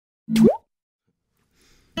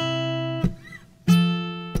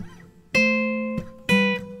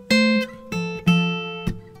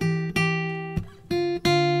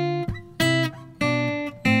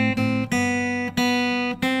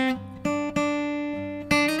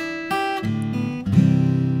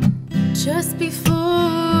Just before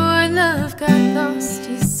love got lost,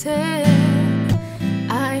 he said,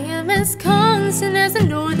 I am as constant as a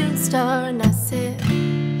northern star. And I said,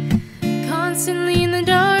 constantly in the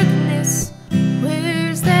darkness,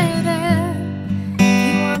 where's that at?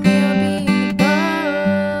 If you want me, I'll be in the bar,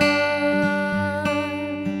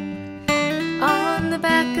 on the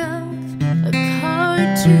back of a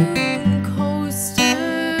cartoon coaster,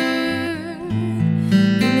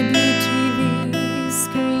 in the blue TV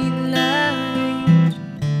screen light.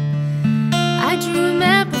 I drew a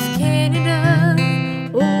map of Canada,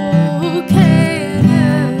 oh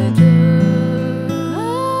Canada,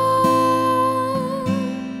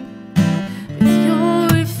 with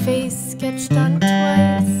your face sketched on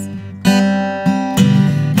twice.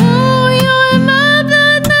 Oh, you're my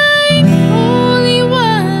blood like holy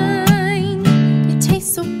wine. You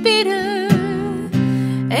taste so bitter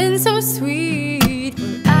and so sweet.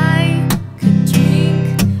 Well, I could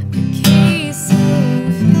drink a case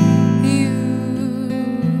of you,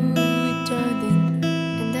 darling,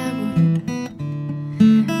 and I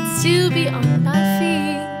would still be on my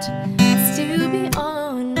feet, still be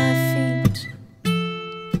on my feet.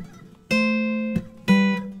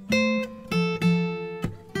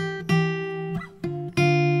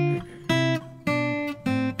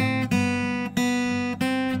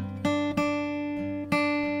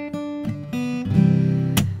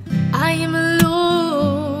 I am a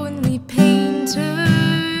lonely painter.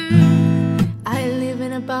 I live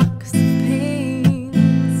in a box of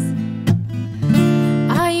pains.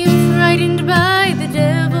 I am frightened by the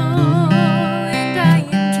devil, and I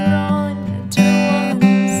am drawn to the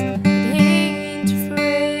ones that ain't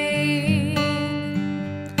afraid.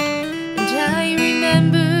 And I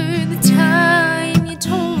remember the time you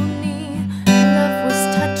told me love was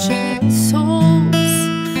touching souls.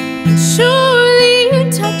 And surely you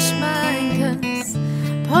touched mine, 'cause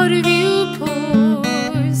part of you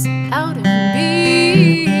pours out of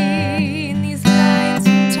me in these lines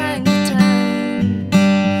from time to time.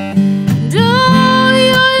 And oh,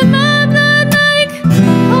 you're my blood like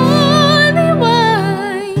holy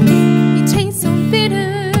wine. You taste so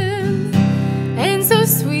bitter and so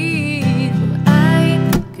sweet. Well, I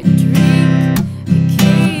could drink a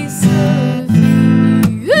case of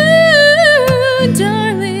you,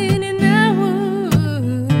 darling, and I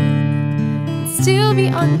would still be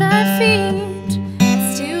on my feet,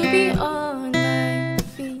 still be on my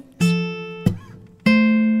feet.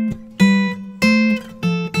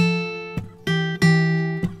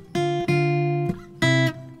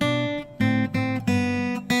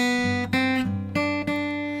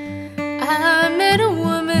 I met a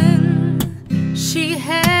woman, she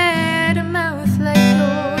had a mouth like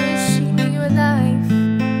yours. She knew your life,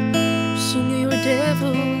 she knew your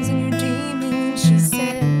devils and your demons. She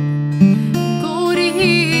said, go to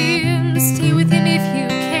him, stay with him if you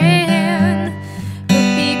can, but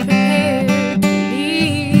be prepared to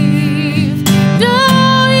leave.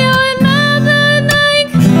 Oh, you're my blood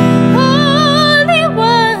like holy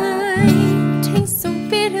wine. Tastes so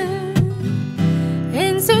bitter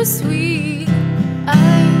and so sweet. I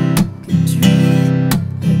could drink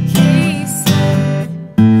a case of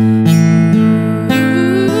you,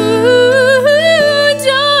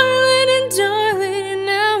 darling, and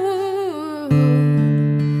I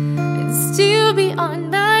would still be on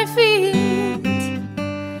my feet,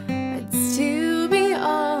 I'd still be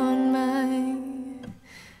on my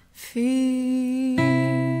feet.